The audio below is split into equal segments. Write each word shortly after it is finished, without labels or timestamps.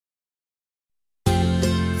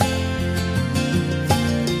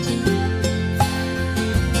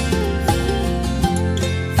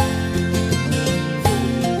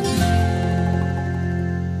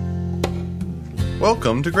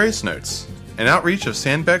Welcome to Grace Notes, an outreach of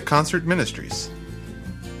Sandbeck Concert Ministries.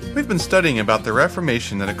 We've been studying about the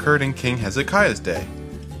Reformation that occurred in King Hezekiah's day.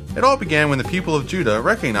 It all began when the people of Judah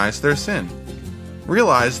recognized their sin,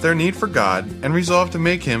 realized their need for God, and resolved to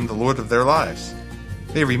make Him the Lord of their lives.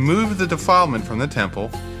 They removed the defilement from the temple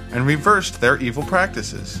and reversed their evil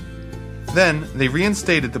practices. Then they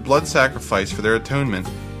reinstated the blood sacrifice for their atonement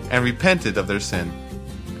and repented of their sin.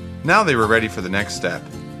 Now they were ready for the next step.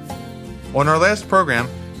 On our last program,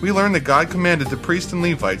 we learned that God commanded the priests and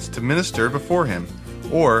Levites to minister before Him,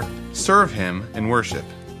 or serve Him in worship,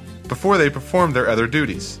 before they performed their other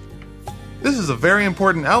duties. This is a very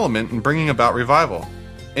important element in bringing about revival: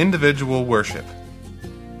 individual worship.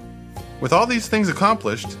 With all these things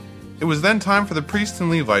accomplished, it was then time for the priests and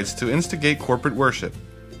Levites to instigate corporate worship.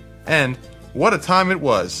 And what a time it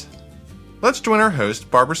was! Let's join our host,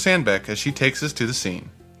 Barbara Sandbeck, as she takes us to the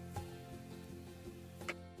scene.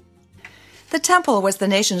 The temple was the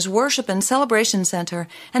nation's worship and celebration center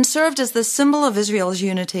and served as the symbol of Israel's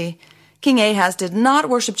unity. King Ahaz did not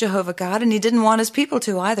worship Jehovah God, and he didn't want his people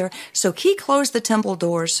to either, so he closed the temple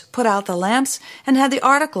doors, put out the lamps, and had the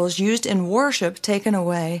articles used in worship taken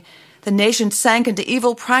away. The nation sank into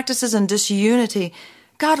evil practices and disunity.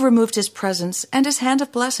 God removed His presence and His hand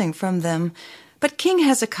of blessing from them. But King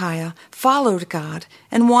Hezekiah followed God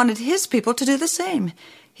and wanted his people to do the same.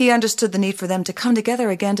 He understood the need for them to come together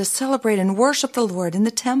again to celebrate and worship the Lord in the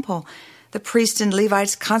temple. The priests and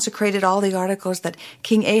Levites consecrated all the articles that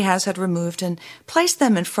King Ahaz had removed and placed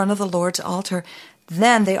them in front of the Lord's altar.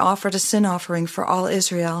 Then they offered a sin offering for all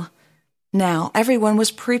Israel. Now everyone was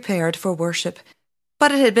prepared for worship.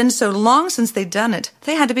 But it had been so long since they'd done it,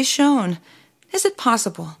 they had to be shown. Is it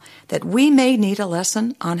possible that we may need a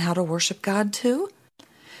lesson on how to worship God too?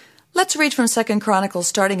 Let's read from 2 Chronicles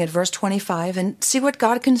starting at verse 25 and see what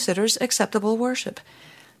God considers acceptable worship.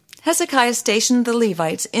 Hezekiah stationed the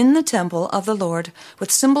Levites in the temple of the Lord with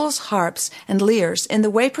cymbals, harps, and lyres in the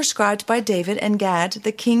way prescribed by David and Gad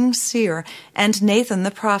the king's seer and Nathan the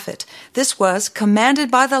prophet. This was commanded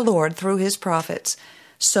by the Lord through his prophets.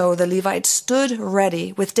 So the Levites stood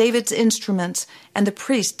ready with David's instruments and the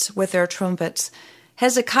priests with their trumpets.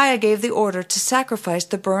 Hezekiah gave the order to sacrifice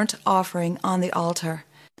the burnt offering on the altar.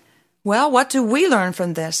 Well, what do we learn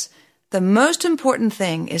from this? The most important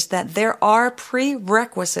thing is that there are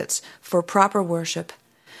prerequisites for proper worship.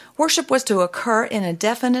 Worship was to occur in a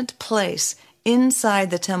definite place inside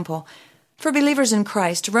the temple. For believers in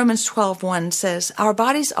Christ, Romans 12:1 says, "Our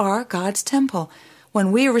bodies are God's temple."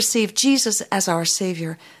 When we receive Jesus as our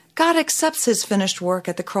Savior, God accepts His finished work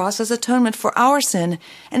at the cross as atonement for our sin,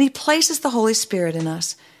 and He places the Holy Spirit in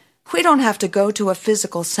us. We don't have to go to a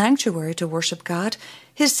physical sanctuary to worship God.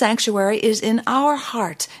 His sanctuary is in our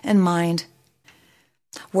heart and mind.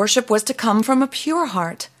 Worship was to come from a pure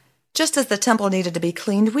heart. Just as the temple needed to be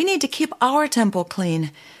cleaned, we need to keep our temple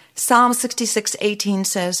clean. Psalm 66:18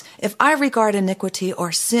 says, "If I regard iniquity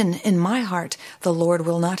or sin in my heart, the Lord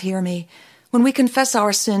will not hear me." When we confess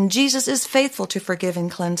our sin, Jesus is faithful to forgive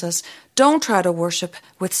and cleanse us. Don't try to worship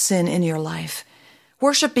with sin in your life.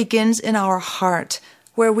 Worship begins in our heart,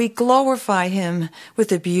 where we glorify Him with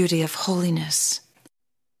the beauty of holiness.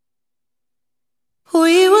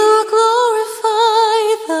 We will glorify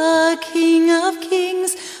the King of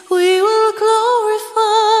Kings. We will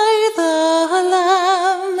glorify the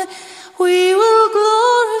Lamb. We will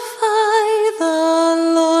glorify the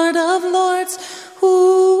Lord of Lords,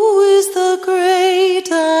 who is the great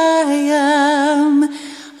I am.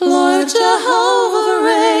 Lord Jehovah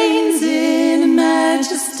reigns in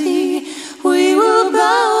majesty. We will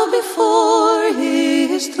bow before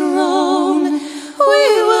His throne. We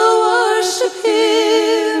will worship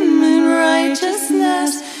Him in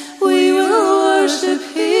righteousness. We will worship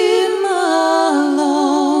Him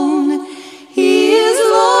alone. He is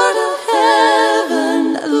Lord of heaven,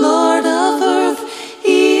 Lord of earth.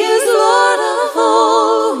 He is Lord of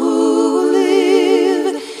all who live.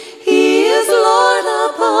 He is Lord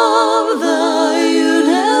above the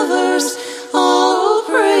universe. All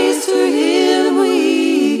praise to Him we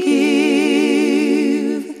give.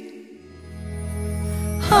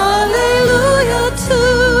 Hallelujah to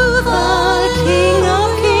the King of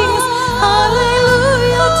Kings.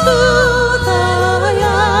 Hallelujah to the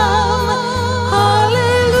Lamb.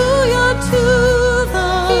 Hallelujah to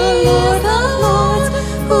the Lord of Lords,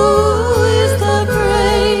 who is the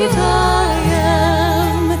great I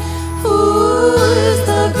am. Who is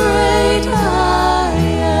the great I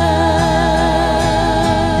am.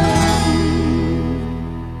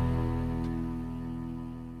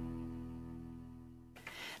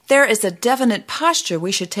 There is a definite posture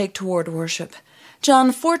we should take toward worship.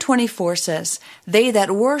 John 4:24 says, "They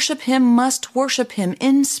that worship him must worship him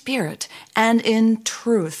in spirit and in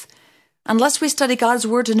truth." Unless we study God's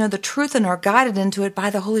Word to know the truth and are guided into it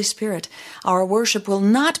by the Holy Spirit, our worship will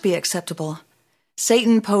not be acceptable.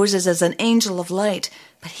 Satan poses as an angel of light,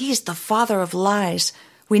 but he's the father of lies.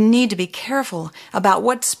 We need to be careful about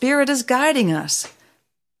what spirit is guiding us.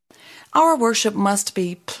 Our worship must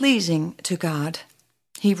be pleasing to God.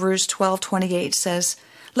 Hebrews 12:28 says,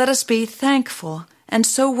 "Let us be thankful, and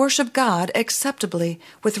so worship God acceptably,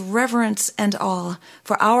 with reverence and awe,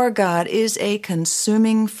 for our God is a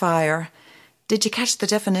consuming fire." Did you catch the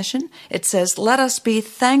definition? It says, let us be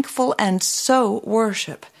thankful and so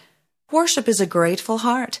worship. Worship is a grateful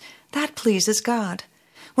heart. That pleases God.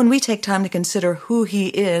 When we take time to consider who He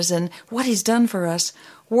is and what He's done for us,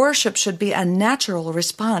 worship should be a natural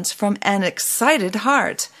response from an excited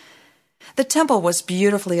heart. The temple was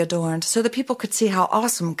beautifully adorned so that people could see how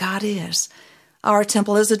awesome God is. Our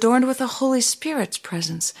temple is adorned with the Holy Spirit's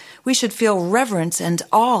presence. We should feel reverence and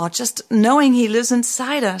awe just knowing He lives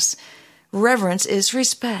inside us. Reverence is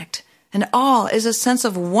respect, and awe is a sense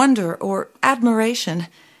of wonder or admiration.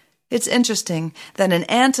 It's interesting that an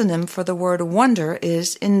antonym for the word wonder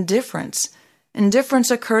is indifference. Indifference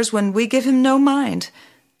occurs when we give Him no mind.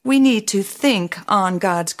 We need to think on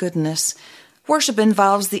God's goodness. Worship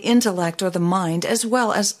involves the intellect or the mind as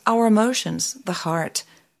well as our emotions, the heart.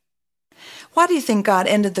 Why do you think God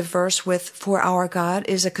ended the verse with, "For our God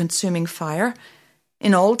is a consuming fire"?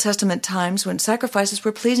 In Old Testament times, when sacrifices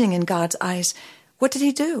were pleasing in God's eyes, what did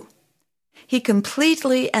He do? He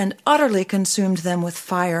completely and utterly consumed them with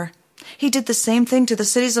fire. He did the same thing to the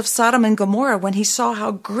cities of Sodom and Gomorrah when He saw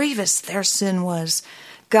how grievous their sin was.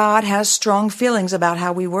 God has strong feelings about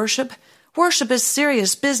how we worship. Worship is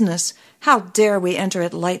serious business. How dare we enter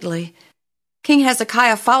it lightly? King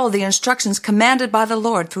Hezekiah followed the instructions commanded by the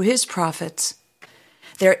Lord through his prophets.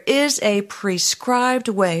 There is a prescribed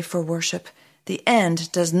way for worship. The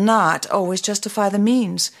end does not always justify the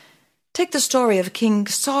means. Take the story of King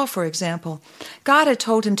Saul, for example. God had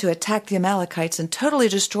told him to attack the Amalekites and totally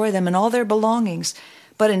destroy them and all their belongings.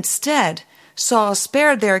 But instead, Saul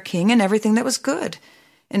spared their king and everything that was good.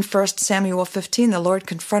 In 1 Samuel 15, the Lord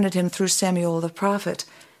confronted him through Samuel the prophet.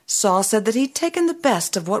 Saul said that he'd taken the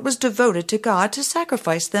best of what was devoted to God to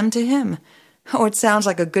sacrifice them to Him. Oh, it sounds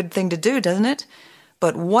like a good thing to do, doesn't it?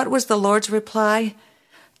 But what was the Lord's reply?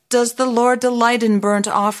 Does the Lord delight in burnt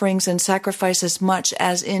offerings and sacrifices much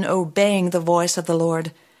as in obeying the voice of the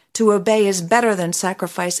Lord? To obey is better than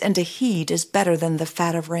sacrifice, and to heed is better than the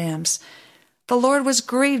fat of rams. The Lord was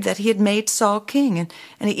grieved that He had made Saul king,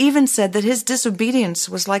 and He even said that his disobedience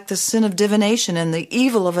was like the sin of divination and the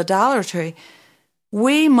evil of idolatry.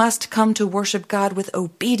 We must come to worship God with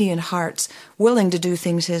obedient hearts, willing to do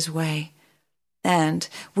things His way. And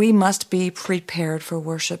we must be prepared for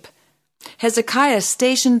worship. Hezekiah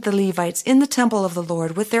stationed the Levites in the temple of the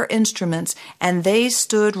Lord with their instruments, and they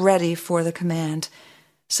stood ready for the command.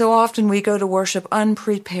 So often we go to worship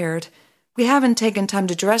unprepared. We haven't taken time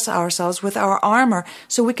to dress ourselves with our armor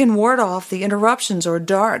so we can ward off the interruptions or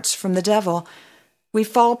darts from the devil. We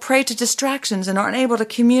fall prey to distractions and aren't able to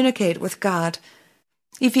communicate with God.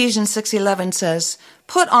 Ephesians 6:11 says,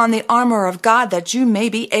 "Put on the armor of God that you may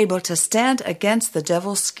be able to stand against the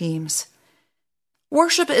devil's schemes."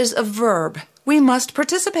 Worship is a verb. We must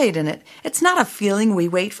participate in it. It's not a feeling we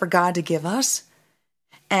wait for God to give us.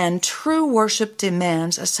 And true worship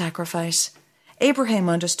demands a sacrifice. Abraham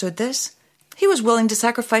understood this. He was willing to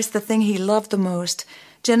sacrifice the thing he loved the most.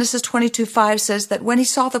 Genesis 22:5 says that when he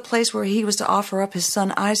saw the place where he was to offer up his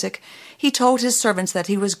son Isaac, he told his servants that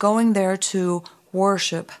he was going there to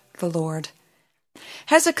worship the Lord.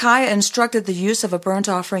 Hezekiah instructed the use of a burnt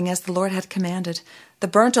offering as the Lord had commanded. The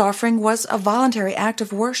burnt offering was a voluntary act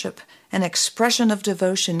of worship, an expression of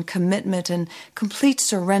devotion, commitment, and complete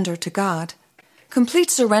surrender to God.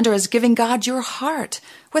 Complete surrender is giving God your heart.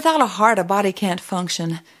 Without a heart, a body can't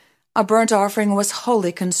function. A burnt offering was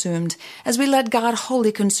wholly consumed. As we let God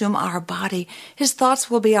wholly consume our body, His thoughts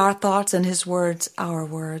will be our thoughts and His words our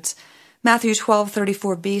words. Matthew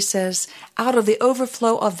 12:34b says, "Out of the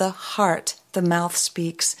overflow of the heart, the mouth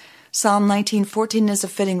speaks." Psalm 19:14 is a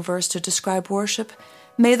fitting verse to describe worship.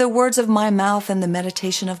 May the words of my mouth and the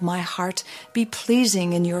meditation of my heart be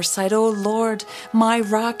pleasing in your sight, O Lord, my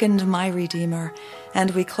rock and my redeemer.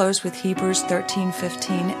 And we close with Hebrews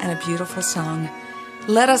 13:15 and a beautiful song.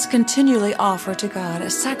 Let us continually offer to God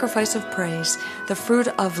a sacrifice of praise, the fruit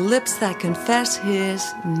of lips that confess His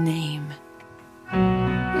name.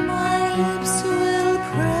 My lips will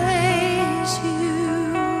praise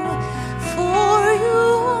you, for you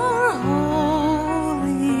are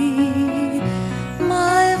holy.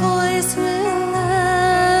 My voice will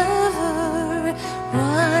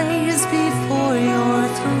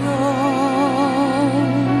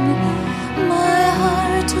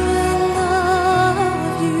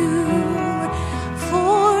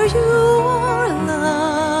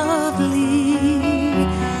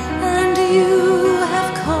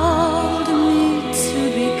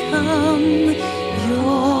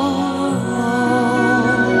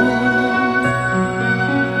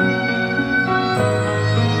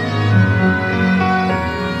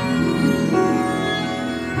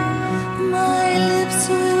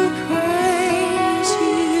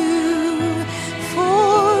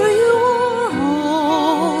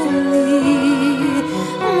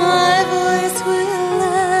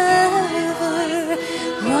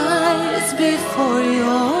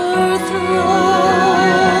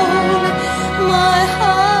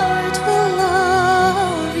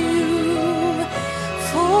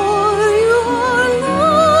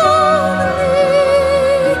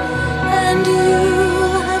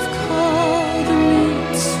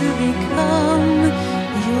become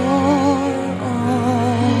your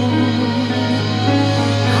own.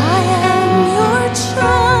 I am your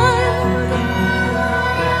child,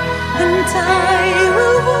 and I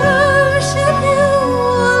will worship you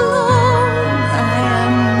alone. I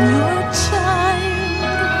am your child,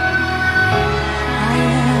 I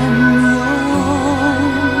am your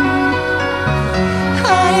own. I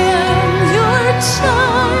am your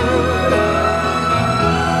child,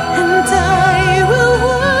 and I will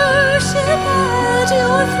worship at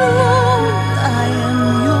your throne. I am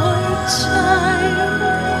your child,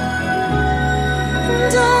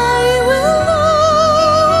 and I will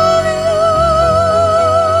love you.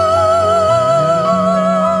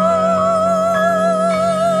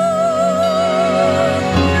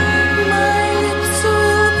 My lips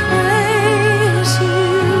will praise you,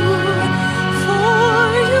 for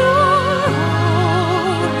you are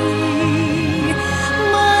holy.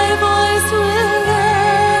 My voice will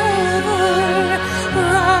ever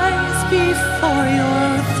rise before your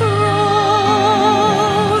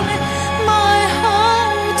throne. My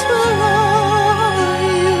heart will love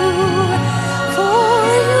you, for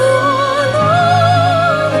you are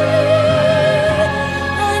lovely,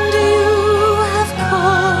 and you have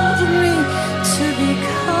called me to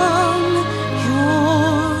become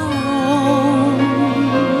your own.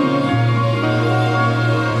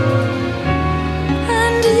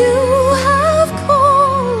 And you have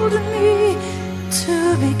called me to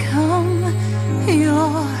become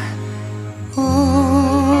your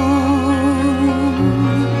own.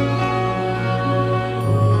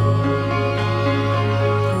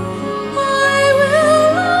 I will love you with all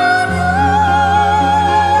my heart.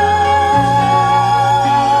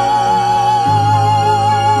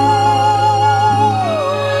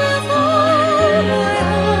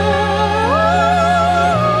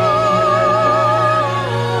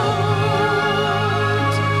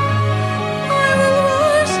 I will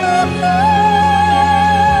worship you.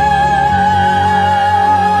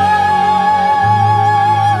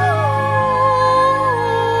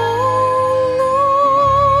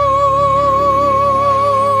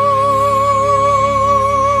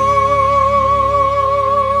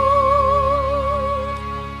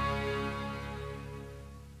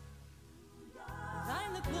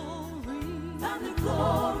 Thine the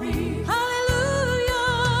glory, hallelujah,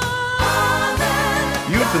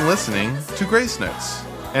 amen. You have been listening to Grace Notes,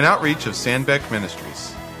 an outreach of Sandbeck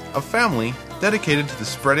Ministries, a family dedicated to the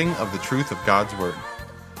spreading of the truth of God's Word.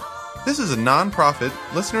 This is a non-profit,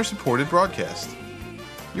 listener-supported broadcast.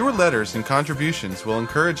 Your letters and contributions will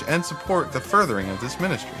encourage and support the furthering of this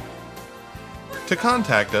ministry. To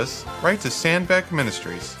contact us, write to Sandbeck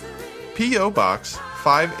Ministries, P.O. Box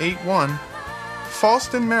 581,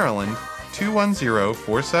 Fallston, Maryland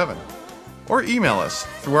 21047, or email us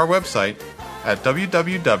through our website at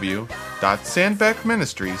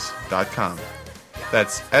www.sandbeckministries.com.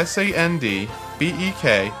 That's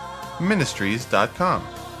SANDBEK ministries.com.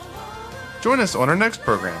 Join us on our next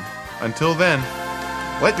program. Until then,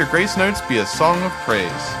 let your grace notes be a song of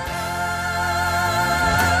praise.